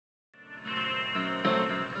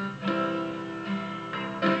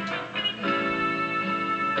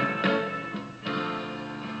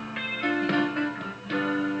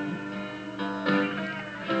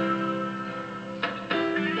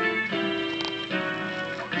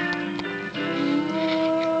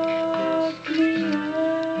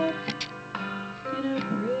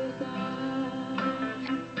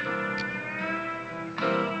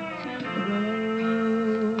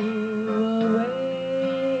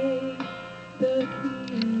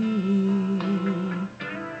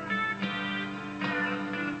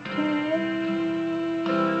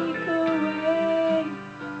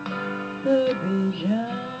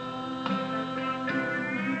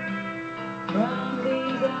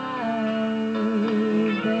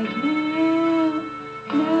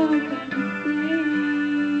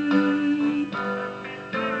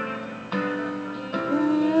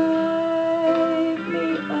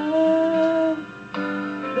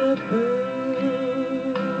the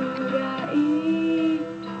food I eat,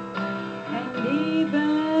 and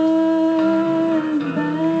even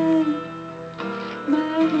by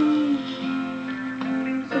my hands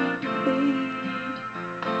and feet.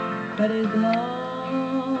 But as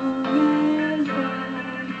long as I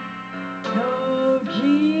know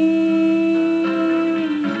Jesus,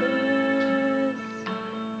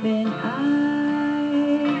 then I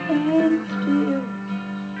can still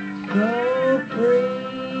go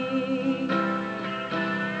free,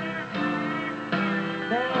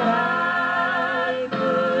 that I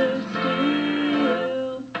could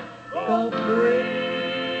still go free.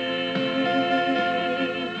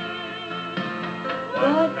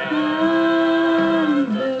 What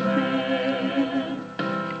kind of man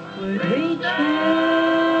would reach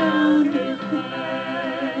out his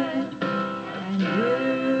hand and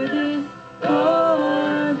do this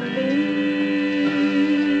for me?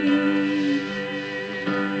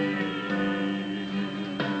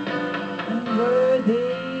 Unworthy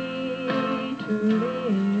to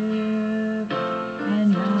live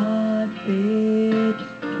and not fit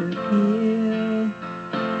to kill,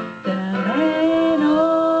 down and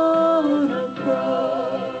on a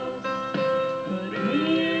cross, put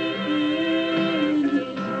me in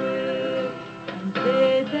his will and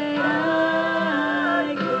said that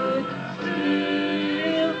I could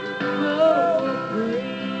still go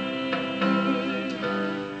free.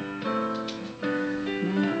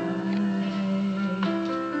 Now I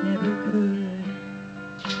never could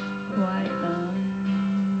quite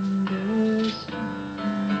understand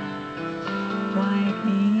why a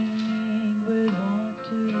king would want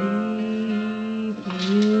to leave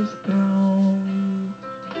his throne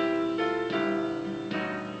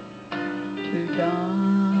to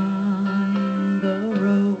don the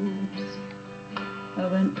robes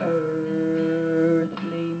of an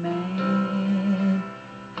earthly man,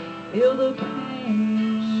 feel the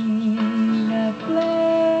pain of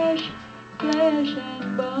flesh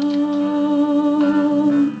and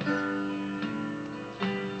bones,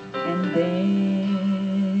 and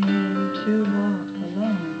then to walk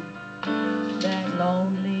along that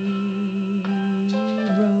lonely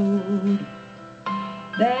road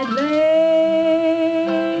that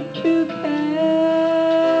led to Calvary,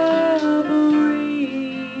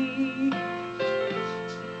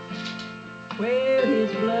 where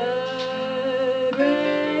his blood